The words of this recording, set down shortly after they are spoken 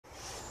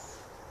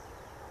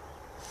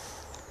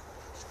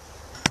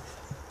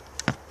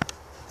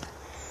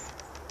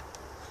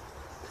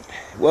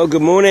Well,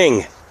 good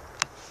morning.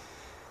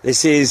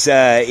 This is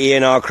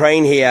Ian R.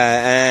 Crane here,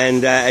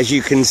 and as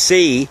you can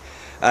see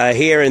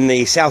here in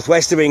the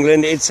southwest of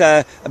England, it's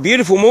a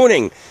beautiful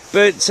morning,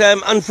 but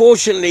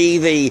unfortunately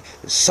the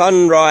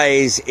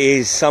sunrise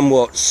is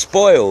somewhat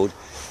spoiled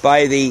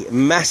by the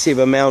massive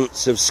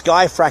amounts of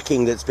sky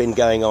fracking that's been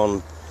going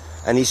on,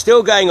 and is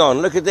still going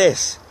on. Look at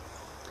this.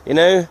 You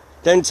know,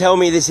 don't tell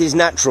me this is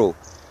natural,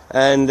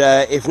 and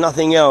if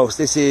nothing else,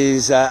 this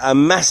is a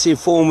massive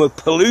form of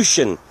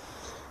pollution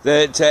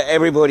that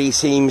everybody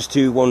seems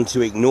to want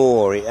to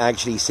ignore. It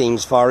actually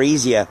seems far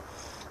easier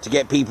to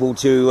get people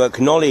to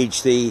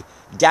acknowledge the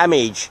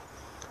damage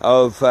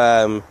of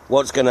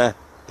what's going to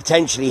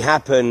potentially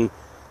happen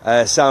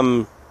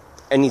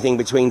anything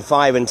between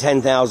 5,000 and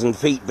 10,000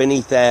 feet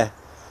beneath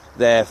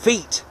their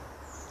feet,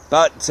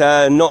 but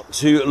not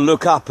to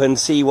look up and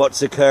see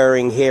what's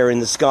occurring here in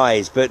the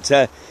skies. But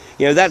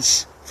you know,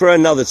 that's for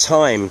another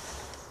time.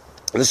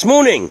 This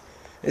morning,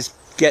 let's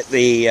get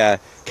the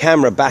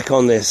camera back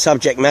on the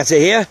subject matter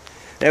here.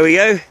 There we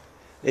go.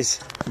 This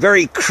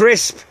very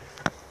crisp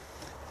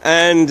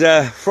and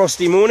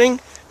frosty morning,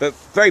 but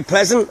very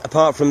pleasant,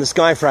 apart from the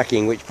sky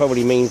fracking, which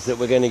probably means that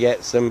we're going to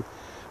get some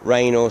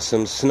rain or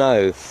some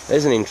snow.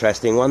 There's an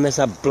interesting one. There's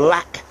a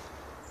black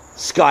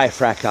sky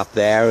frack up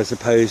there as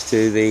opposed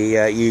to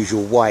the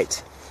usual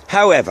white.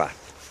 However,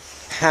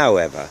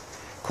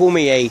 call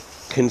me a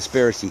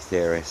conspiracy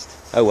theorist.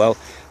 Oh well,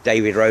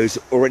 David Rose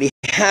already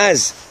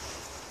has.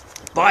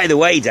 By the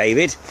way,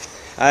 David,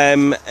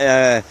 I'm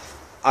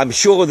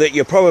sure that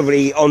you're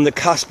probably on the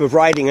cusp of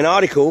writing an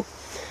article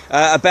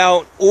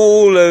about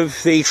all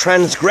of the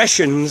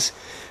transgressions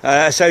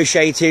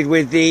associated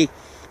with the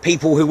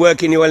people who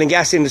work in the oil and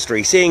gas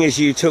industry, seeing as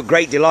you took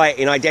great delight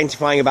in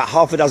identifying about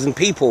half a dozen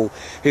people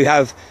who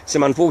have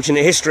some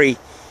unfortunate history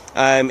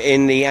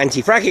in the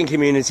anti-fracking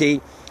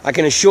community. I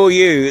can assure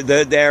you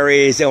that there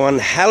is one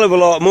hell of a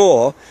lot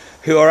more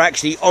who are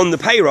actually on the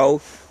payroll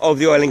of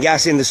the oil and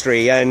gas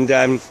industry,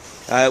 and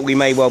we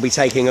may well be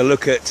taking a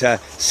look at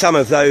some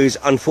of those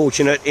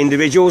unfortunate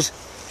individuals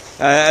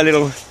a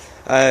little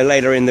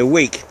later in the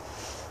week.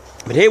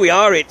 But here we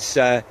are, it's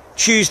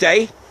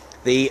Tuesday,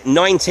 the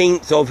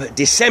 19th of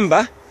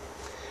December,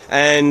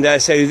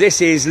 and so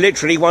this is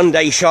literally one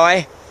day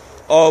shy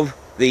of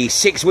the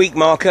 6-week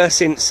marker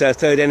since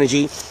Third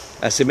Energy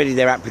submitted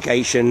their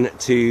application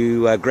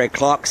to Greg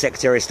Clark,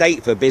 Secretary of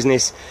State for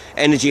Business,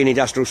 Energy and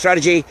Industrial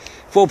Strategy,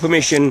 for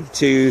permission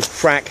to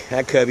frack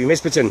at Kirby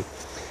Misperton.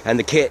 And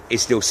the kit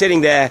is still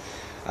sitting there.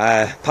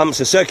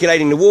 Pumps are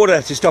circulating the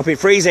water to stop it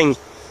freezing,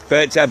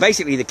 but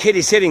basically the kit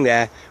is sitting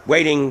there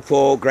waiting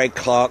for Greg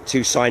Clark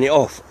to sign it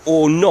off,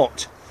 or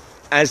not,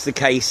 as the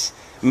case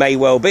may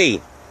well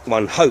be.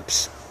 One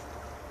hopes.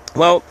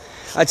 Well,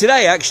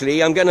 today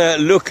actually I'm going to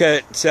look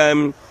at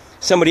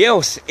somebody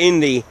else in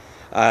the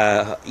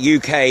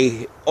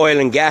UK oil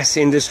and gas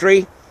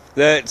industry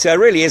that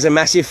really is a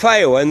massive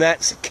fail, and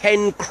that's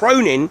Ken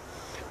Cronin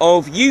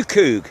of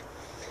UKOOG.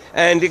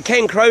 And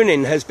Ken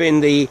Cronin has been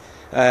the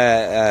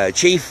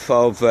chief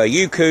of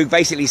UKOOG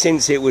basically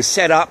since it was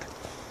set up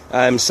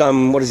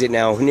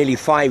nearly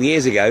 5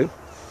 years ago,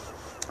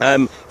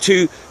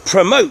 to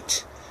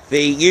promote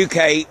the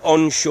UK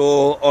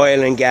onshore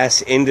oil and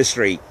gas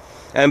industry.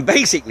 And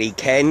basically,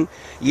 Ken,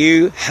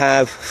 you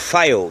have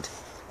failed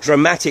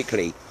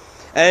dramatically.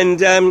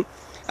 And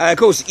of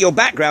course, your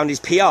background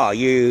is PR.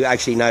 You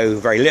actually know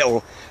very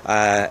little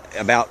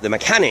about the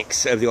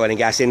mechanics of the oil and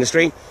gas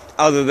industry,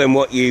 other than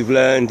what you've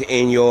learned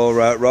in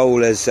your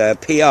role as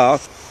PR.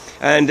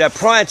 And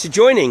prior to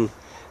joining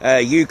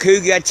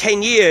UKOOG, you had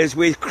 10 years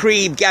with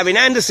Creeb Gavin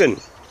Anderson.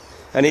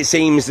 And it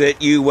seems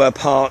that you were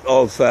part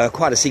of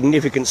quite a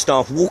significant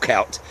staff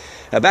walkout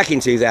back in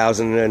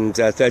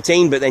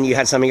 2013, but then you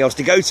had something else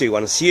to go to,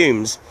 one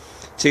assumes,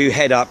 to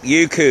head up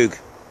UKOOG.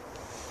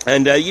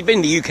 And you'd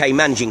been the UK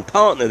managing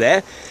partner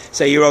there,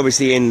 so you're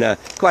obviously in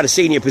quite a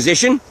senior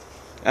position.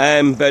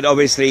 But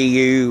obviously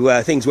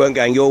you things weren't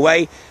going your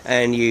way,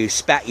 and you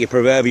spat your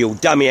proverbial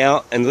dummy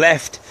out and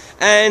left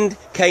and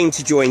came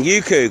to join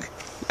UKOOG.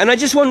 And I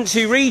just want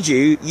to read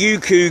you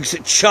UKOOG's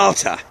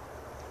charter.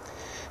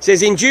 It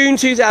says, in June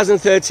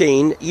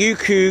 2013,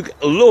 UKOOG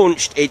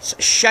launched its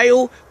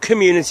Shale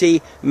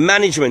Community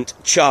Management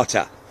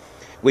Charter,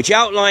 which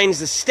outlines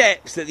the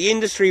steps that the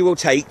industry will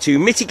take to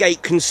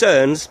mitigate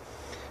concerns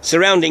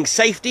surrounding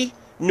safety,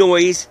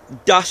 noise,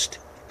 dust,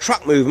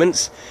 truck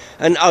movements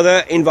and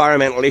other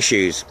environmental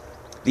issues.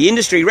 The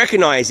industry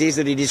recognises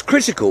that it is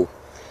critical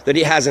that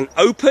it has an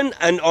open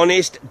and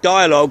honest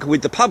dialogue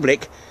with the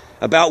public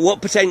about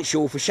what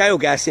potential for shale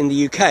gas in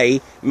the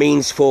UK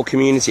means for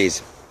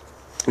communities.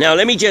 Now,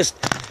 let me just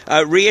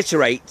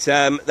reiterate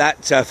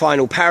that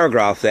final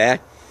paragraph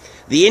there.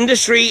 The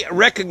industry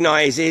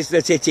recognises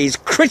that it is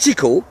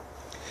critical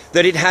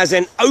that it has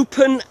an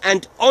open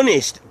and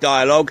honest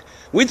dialogue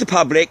with the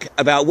public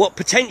about what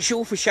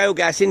potential for shale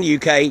gas in the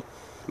UK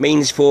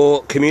means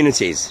for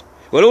communities.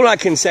 Well, all I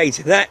can say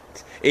to that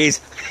is,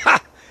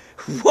 ha!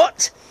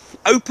 What?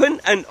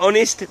 Open and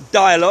honest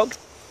dialogue?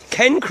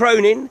 Ken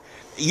Cronin,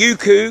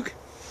 UKOOG,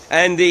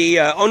 And the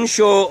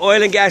onshore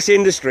oil and gas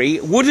industry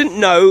wouldn't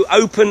know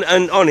open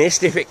and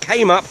honest if it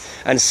came up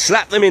and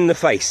slapped them in the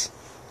face.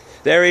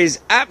 There is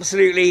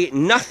absolutely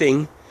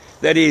nothing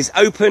that is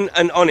open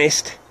and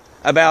honest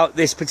about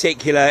this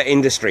particular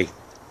industry.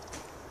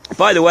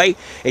 By the way,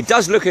 it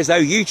does look as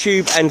though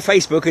YouTube and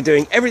Facebook are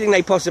doing everything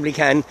they possibly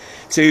can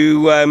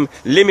to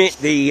limit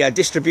the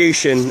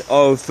distribution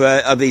of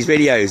these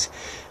videos,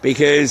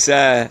 because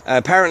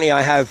apparently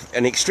I have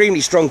an extremely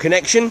strong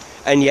connection,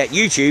 and yet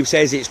YouTube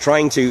says it's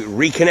trying to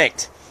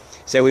reconnect.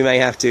 So we may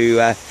have to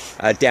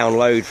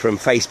download from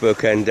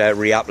Facebook and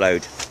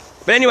re-upload.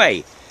 But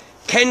anyway,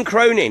 Ken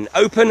Cronin,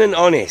 open and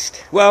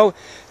honest. Well,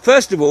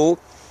 first of all,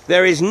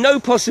 there is no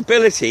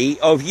possibility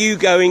of you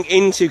going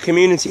into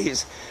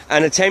communities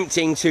and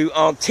attempting to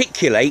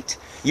articulate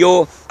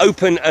your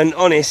open and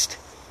honest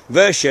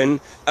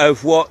version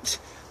of what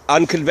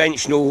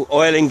unconventional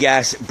oil and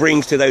gas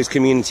brings to those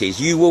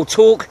communities. You will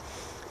talk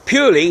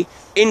purely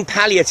in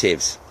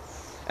palliatives,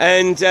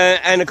 and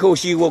of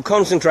course you will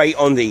concentrate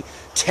on the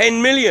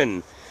 10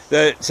 million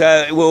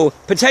that will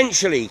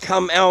potentially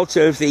come out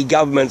of the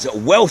government's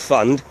wealth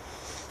fund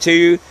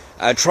to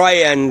try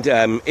and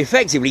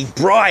effectively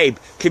bribe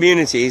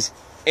communities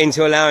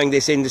into allowing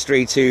this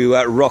industry to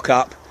rock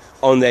up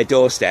on their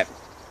doorstep.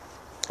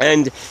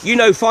 And you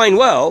know fine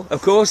well,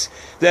 of course,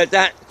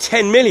 that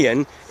 10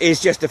 million is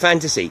just a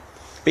fantasy,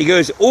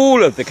 because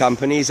all of the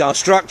companies are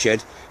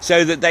structured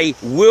so that they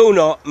will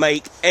not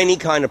make any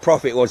kind of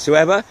profit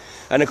whatsoever.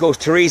 And of course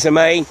Theresa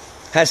May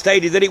has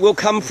stated that it will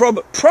come from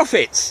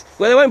profits.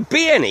 Well, there won't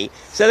be any,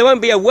 so there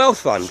won't be a wealth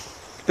fund.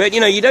 But you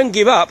know, you don't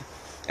give up.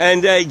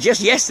 And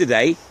just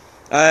yesterday,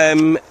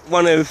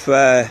 one of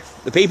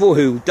the people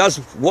who does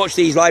watch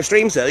these live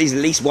streams, at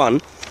least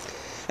one,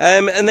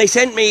 and they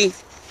sent me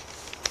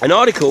an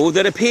article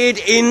that appeared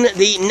in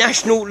the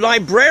National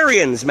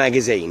Librarians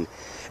magazine.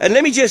 And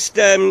let me just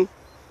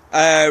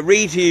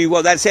read to you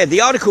what that said.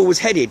 The article was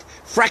headed,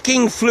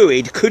 "Fracking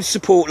Fluid Could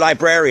Support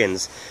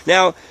Librarians."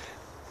 Now,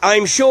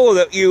 I'm sure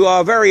that you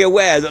are very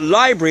aware that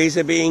libraries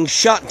are being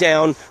shut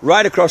down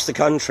right across the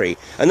country.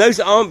 And those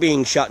that aren't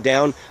being shut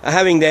down are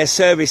having their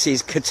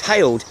services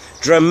curtailed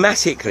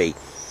dramatically.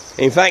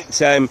 In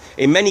fact,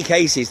 in many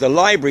cases, the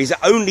libraries are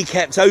only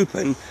kept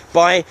open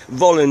by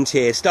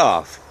volunteer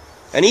staff.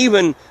 And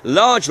even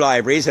large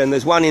libraries, and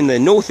there's one in the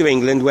north of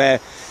England where,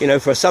 you know,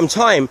 for some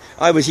time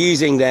I was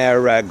using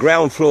their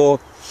ground floor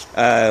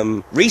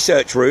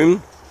research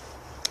room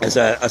as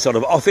a sort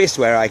of office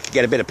where I could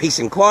get a bit of peace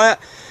and quiet.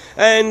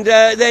 And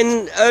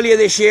then earlier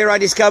this year I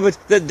discovered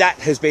that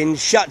has been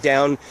shut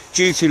down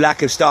due to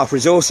lack of staff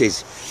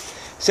resources.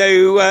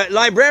 So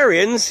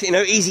librarians, you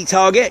know, easy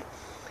target.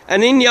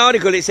 And in the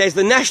article it says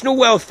the National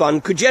Wealth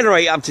Fund could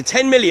generate up to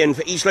 10 million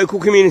for each local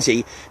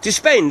community to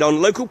spend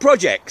on local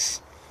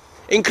projects,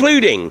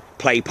 including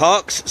play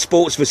parks,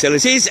 sports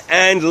facilities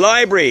and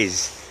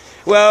libraries.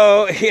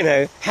 Well, you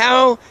know,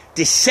 how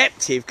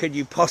deceptive could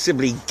you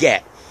possibly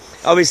get?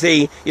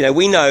 Obviously, you know,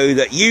 we know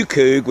that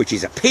UKOOG, which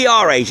is a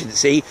PR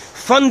agency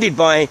funded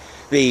by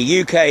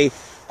the UK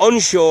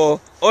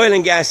onshore oil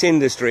and gas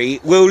industry,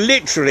 will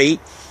literally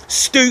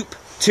stoop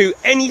to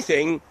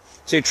anything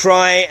to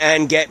try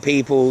and get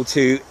people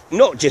to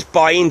not just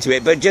buy into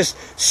it, but just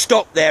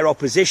stop their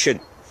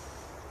opposition.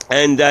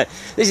 And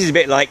this is a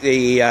bit like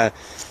the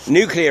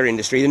nuclear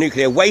industry, the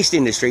nuclear waste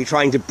industry,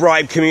 trying to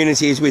bribe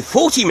communities with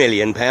 £40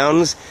 million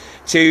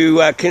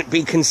to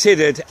be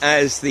considered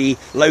as the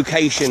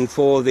location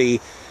for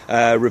the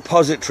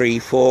repository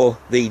for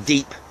the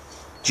deep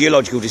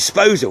geological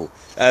disposal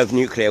of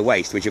nuclear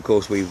waste, which of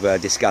course we've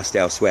discussed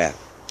elsewhere.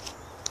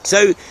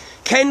 So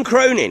Ken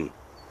Cronin,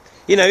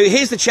 you know,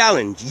 here's the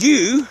challenge.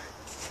 You,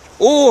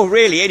 or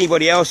really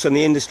anybody else from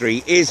the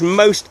industry, is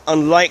most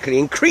unlikely,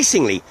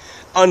 increasingly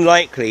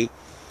unlikely,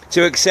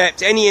 to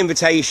accept any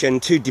invitation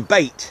to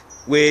debate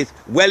with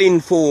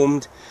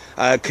well-informed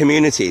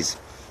communities.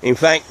 In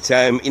fact,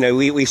 you know,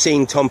 we've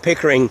seen Tom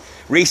Pickering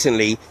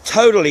recently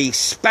totally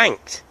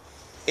spanked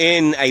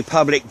in a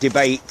public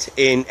debate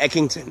in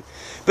Eckington.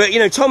 But, you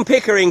know, Tom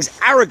Pickering's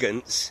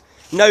arrogance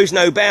knows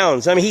no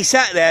bounds. I mean, he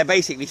sat there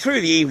basically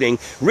through the evening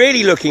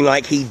really looking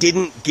like he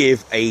didn't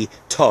give a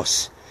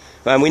toss.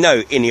 And we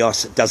know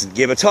INEOS doesn't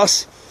give a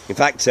toss. In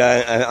fact,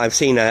 I've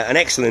seen an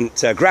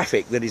excellent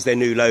graphic that is their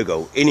new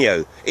logo,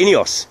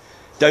 INEOS,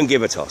 don't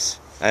give a toss.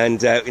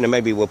 And, you know,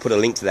 maybe we'll put a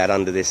link to that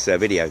under this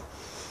video.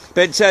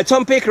 But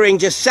Tom Pickering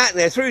just sat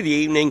there through the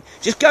evening,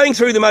 just going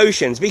through the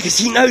motions, because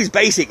he knows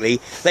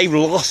basically they've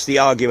lost the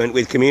argument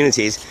with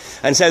communities.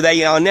 And so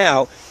they are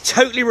now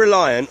totally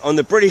reliant on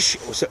the British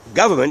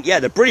government,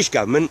 the British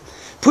government,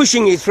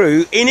 pushing it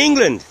through in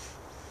England.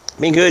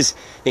 Because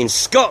in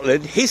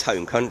Scotland, his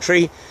home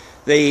country,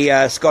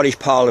 the Scottish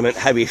Parliament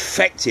have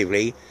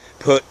effectively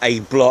put a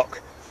block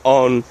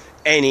on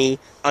any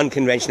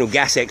unconventional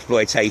gas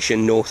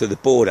exploitation north of the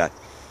border.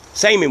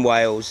 Same in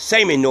Wales,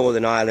 same in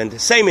Northern Ireland,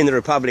 same in the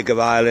Republic of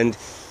Ireland.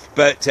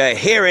 But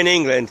here in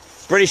England,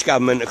 British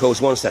government, of course,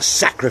 wants to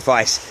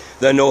sacrifice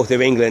the north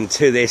of England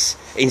to this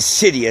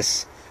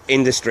insidious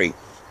industry.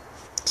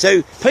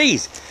 So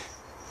please,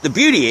 the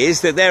beauty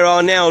is that there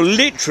are now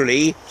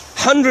literally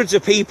hundreds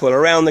of people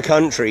around the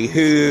country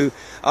who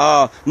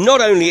are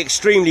not only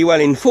extremely well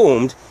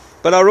informed,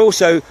 but are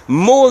also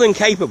more than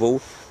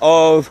capable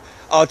of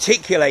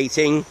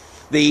articulating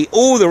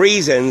all the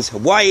reasons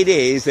why it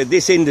is that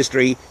this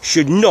industry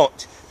should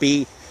not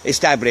be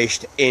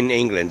established in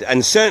England,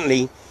 and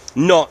certainly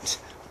not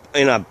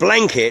in a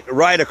blanket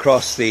right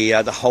across the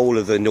whole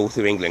of the north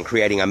of England,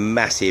 creating a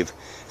massive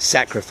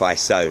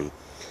sacrifice zone.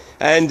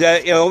 And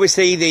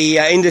obviously the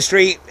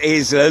industry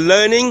is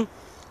learning,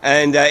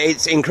 and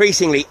it's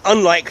increasingly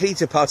unlikely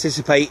to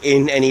participate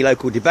in any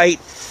local debate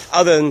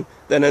other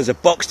than as a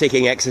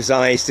box-ticking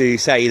exercise to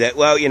say that,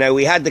 well,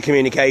 we had the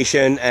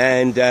communication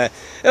and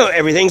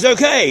everything's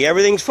okay,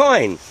 everything's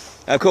fine.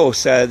 Of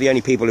course, the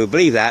only people who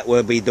believe that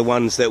will be the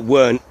ones that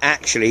weren't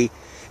actually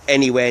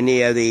anywhere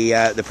near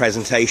the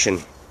presentation.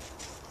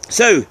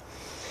 So,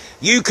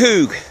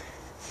 UKOOG,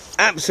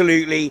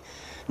 absolutely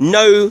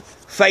no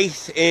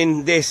faith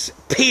in this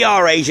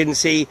PR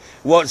agency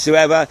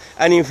whatsoever.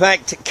 And in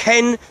fact,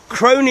 Ken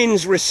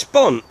Cronin's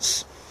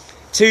response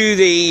to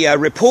the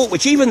report,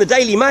 which even the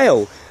Daily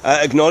Mail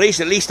acknowledged,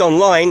 at least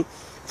online,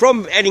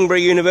 from Edinburgh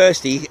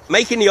University,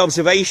 making the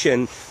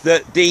observation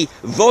that the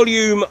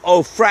volume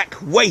of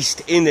frack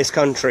waste in this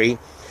country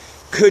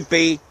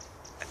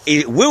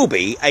will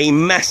be a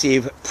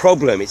massive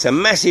problem. It's a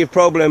massive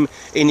problem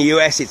in the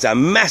US, it's a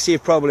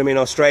massive problem in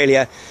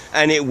Australia,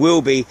 and it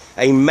will be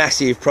a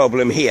massive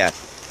problem here.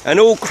 And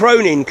all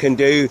Cronin can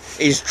do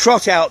is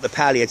trot out the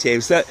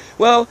palliatives that,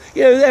 well,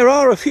 there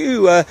are a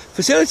few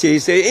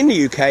facilities in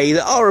the UK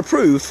that are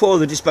approved for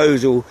the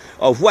disposal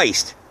of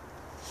waste.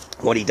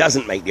 What he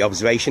doesn't make the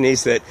observation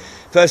is that,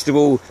 first of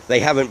all, they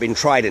haven't been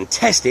tried and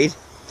tested,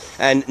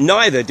 and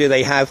neither do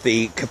they have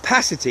the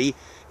capacity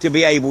to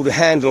be able to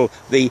handle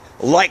the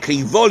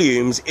likely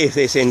volumes if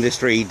this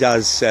industry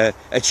does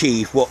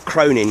achieve what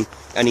Cronin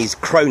and his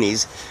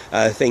cronies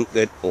think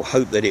that, or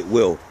hope that it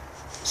will.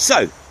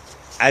 So,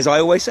 as I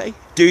always say,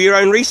 do your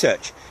own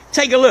research.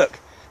 Take a look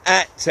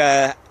at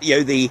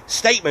the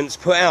statements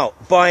put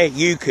out by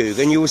UKOOG,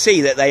 and you will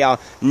see that they are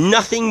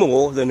nothing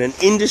more than an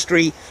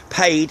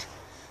industry-paid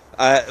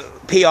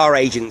PR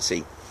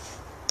agency.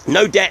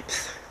 No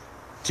depth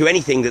to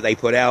anything that they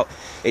put out.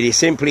 It is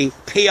simply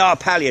PR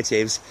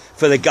palliatives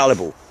for the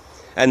gullible.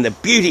 And the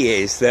beauty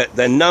is that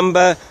the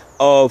number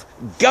of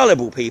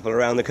gullible people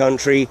around the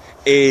country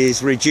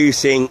is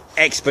reducing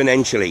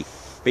exponentially,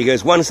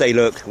 because once they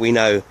look, we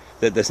know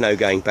that there's no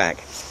going back.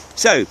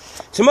 So,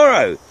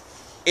 tomorrow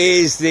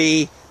is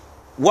the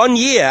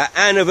 1-year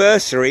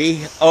anniversary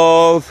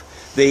of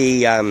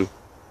the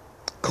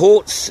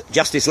courts,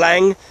 Justice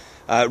Lang,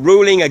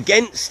 ruling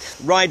against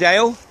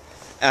Rydale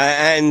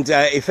and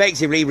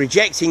effectively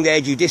rejecting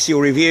their judicial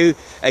review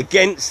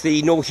against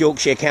the North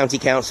Yorkshire County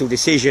Council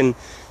decision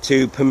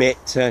to permit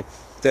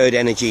Third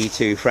Energy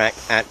to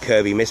frack at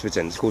Kirby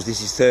Misperton. Of course,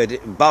 this is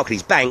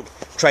Barclays Bank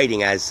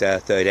trading as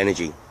Third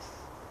Energy.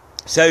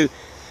 So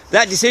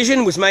that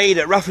decision was made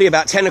at roughly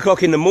about 10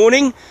 o'clock in the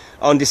morning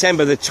on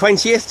December the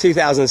 20th,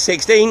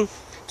 2016.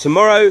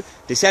 Tomorrow,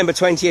 December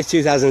 20th,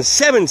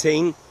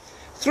 2017,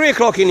 3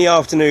 o'clock in the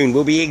afternoon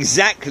will be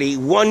exactly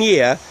 1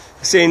 year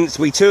since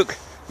we took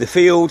the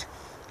field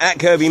at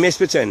Kirby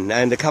Misperton,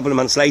 and a couple of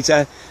months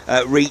later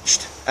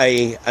reached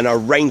an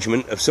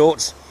arrangement of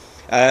sorts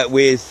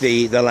with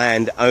the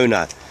land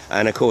owner.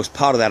 And of course,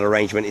 part of that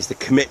arrangement is the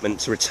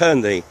commitment to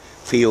return the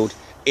field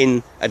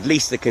in at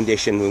least the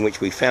condition in which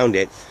we found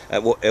it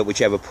at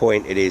whichever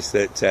point it is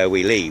that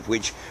we leave,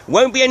 which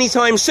won't be any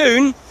time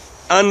soon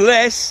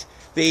unless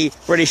the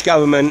British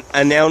government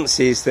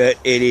announces that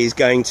it is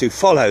going to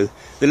follow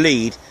the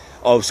lead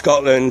of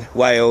Scotland,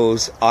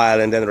 Wales,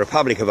 Ireland and the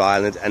Republic of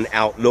Ireland and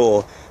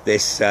outlaw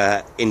this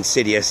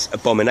insidious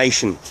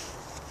abomination.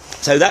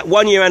 So that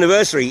 1 year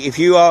anniversary, if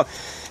you are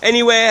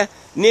anywhere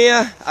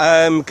near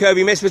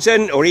Kirby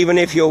Misperton, or even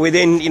if you're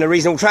within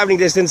reasonable travelling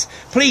distance,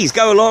 please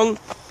go along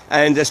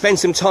and spend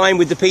some time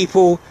with the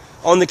people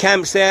on the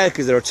camps there,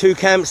 because there are two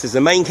camps. There's the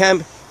main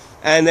camp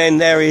and then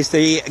there is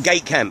the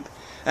gate camp,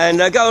 and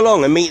go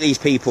along and meet these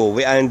people,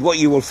 and what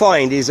you will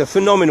find is a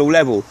phenomenal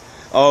level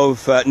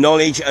of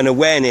knowledge and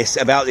awareness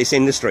about this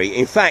industry.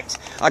 In fact,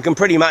 I can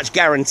pretty much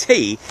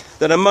guarantee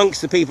that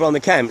amongst the people on the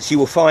camps you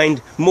will find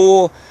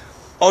more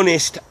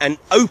honest and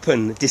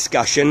open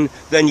discussion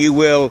than you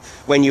will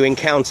when you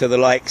encounter the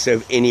likes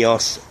of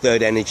INEOS,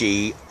 Third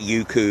Energy,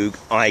 UKOOG,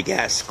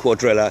 iGas,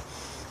 Quadrilla,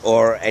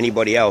 or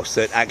anybody else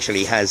that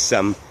actually has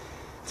some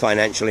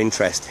financial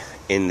interest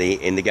in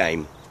the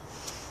game.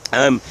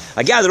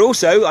 I gather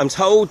also, I'm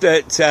told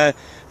that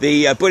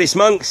the Buddhist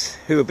monks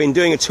who have been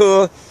doing a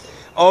tour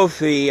of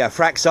the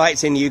frack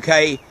sites in the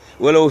UK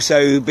will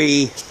also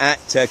be at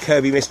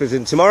Kirby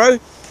Misperton tomorrow.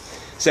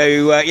 So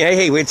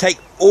hey, we'll take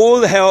all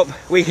the help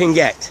we can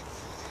get,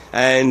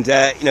 and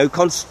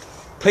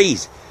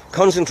please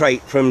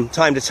concentrate from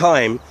time to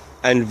time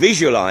and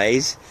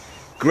visualise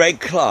Greg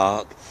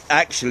Clark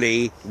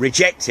actually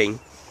rejecting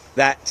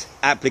that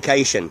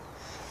application.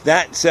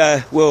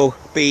 That will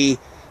be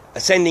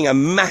sending a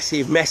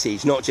massive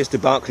message, not just to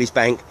Barclays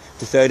Bank,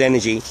 to Third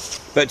Energy,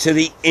 but to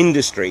the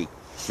industry,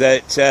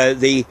 that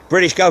the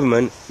British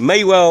government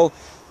may well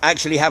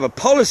actually have a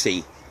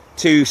policy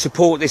to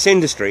support this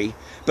industry,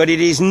 but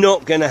it is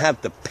not going to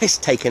have the piss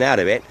taken out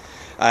of it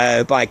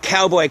by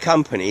cowboy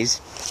companies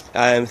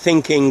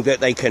thinking that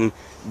they can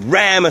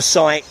ram a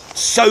site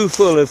so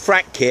full of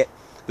frack kit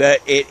that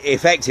it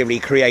effectively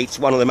creates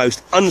one of the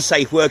most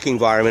unsafe work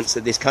environments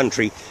that this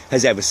country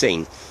has ever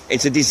seen.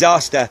 It's a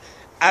disaster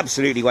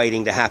absolutely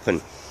waiting to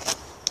happen.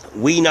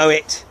 We know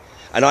it,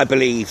 and I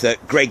believe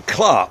that Greg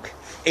Clark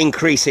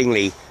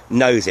increasingly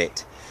knows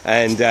it.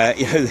 And,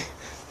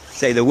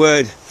 say the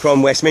word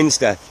from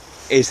Westminster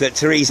is that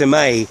Theresa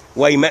May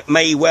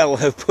well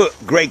have put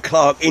Greg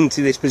Clark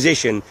into this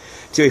position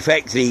to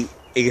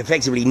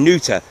effectively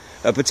neuter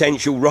a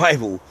potential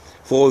rival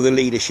for the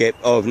leadership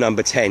of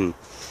Number 10.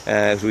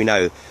 As we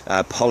know,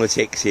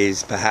 politics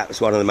is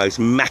perhaps one of the most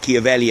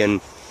Machiavellian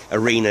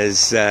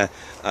arenas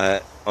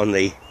on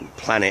the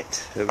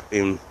planet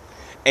in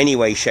any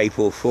way, shape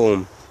or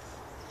form.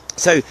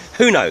 So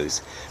who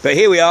knows? But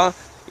here we are,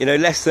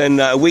 less than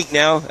a week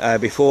now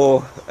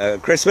before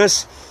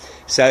Christmas.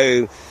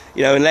 So,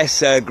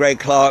 unless Greg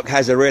Clark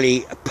has a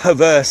really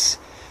perverse,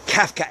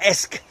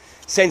 Kafkaesque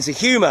sense of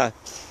humour,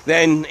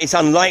 then it's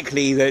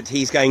unlikely that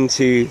he's going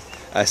to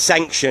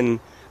sanction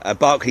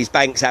Barclays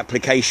Bank's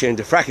application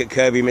to frack at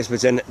Kirkby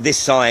Misperton this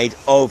side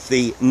of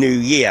the new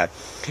year.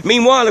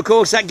 Meanwhile, of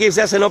course, that gives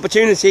us an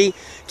opportunity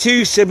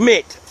to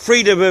submit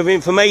freedom of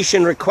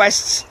information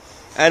requests,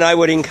 and I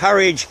would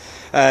encourage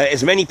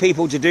as many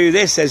people to do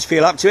this as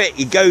feel up to it.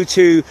 You go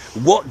to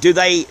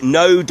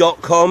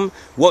whatdotheyknow.com,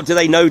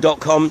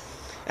 whatdotheyknow.com,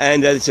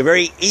 and it's a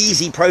very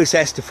easy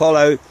process to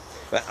follow.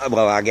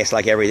 Well, I guess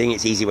like everything,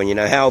 it's easy when you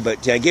know how,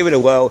 but give it a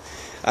whirl.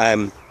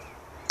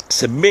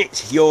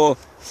 Submit your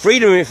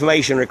freedom of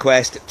information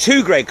request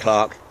to Greg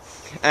Clark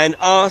and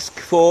ask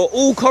for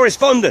all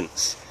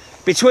correspondence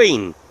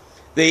between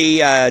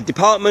the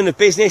Department of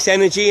Business,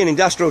 Energy and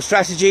Industrial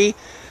Strategy,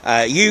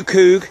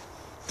 UKOOG,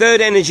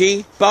 Third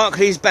Energy,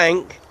 Barclays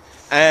Bank,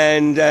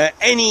 and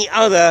any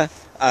other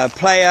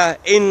player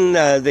in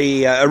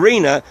the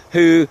arena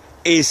who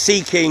is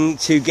seeking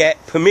to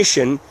get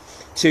permission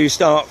to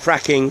start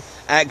fracking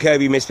at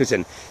Kirkby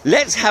Misperton.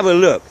 Let's have a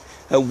look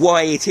at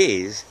why it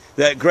is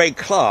that Greg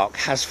Clark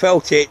has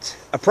felt it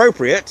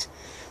appropriate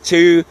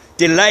to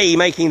delay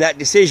making that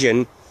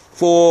decision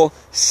for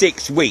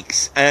 6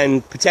 weeks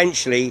and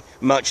potentially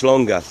much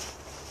longer.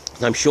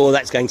 I'm sure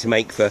that's going to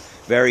make for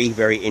very,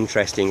 very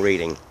interesting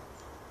reading.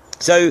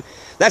 So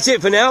that's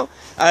it for now.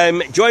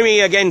 Join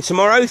me again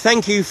tomorrow.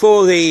 Thank you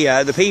for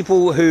the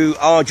people who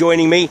are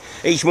joining me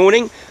each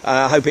morning.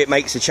 I hope it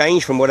makes a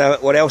change from what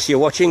else you're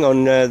watching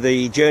on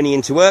the journey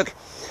into work,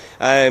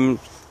 or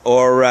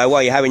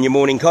while you're having your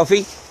morning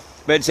coffee.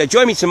 But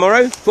join me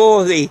tomorrow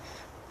for the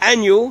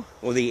annual,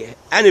 or the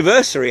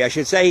anniversary, I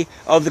should say,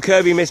 of the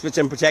Kirkby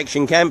Misperton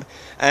Protection Camp,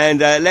 and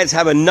let's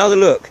have another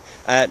look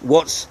at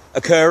what's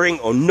occurring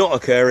or not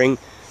occurring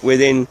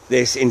within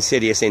this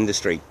insidious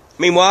industry.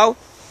 Meanwhile,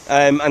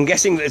 I'm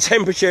guessing that the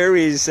temperature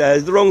is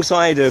the wrong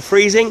side of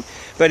freezing,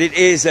 but it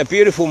is a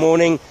beautiful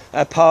morning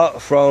apart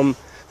from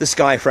the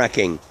sky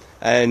fracking.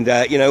 And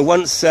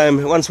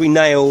once we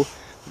nail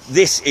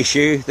this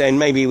issue, then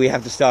maybe we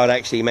have to start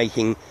actually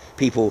making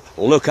people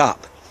look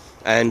up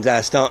and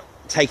start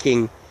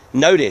taking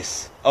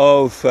notice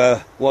of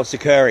what's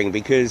occurring,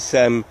 because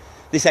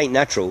this ain't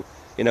natural.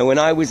 When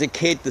I was a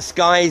kid, the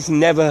skies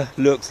never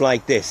looked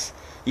like this.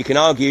 You can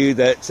argue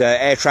that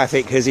air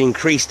traffic has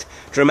increased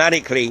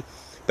dramatically,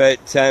 but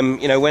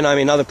when I'm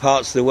in other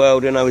parts of the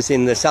world, and I was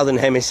in the southern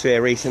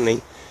hemisphere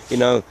recently,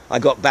 I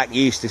got back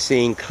used to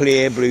seeing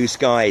clear blue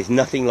skies,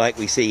 nothing like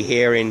we see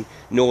here in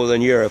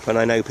Northern Europe, and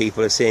I know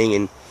people are seeing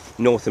in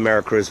North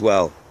America as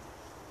well.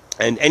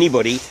 And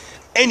anybody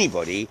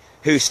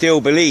who still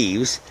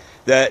believes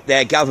that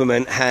their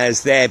government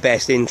has their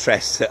best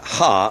interests at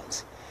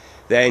heart,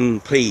 then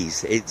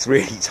please, it's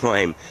really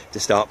time to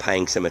start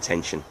paying some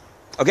attention.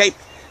 Okay,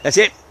 that's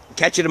it.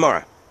 Catch you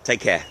tomorrow. Take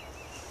care.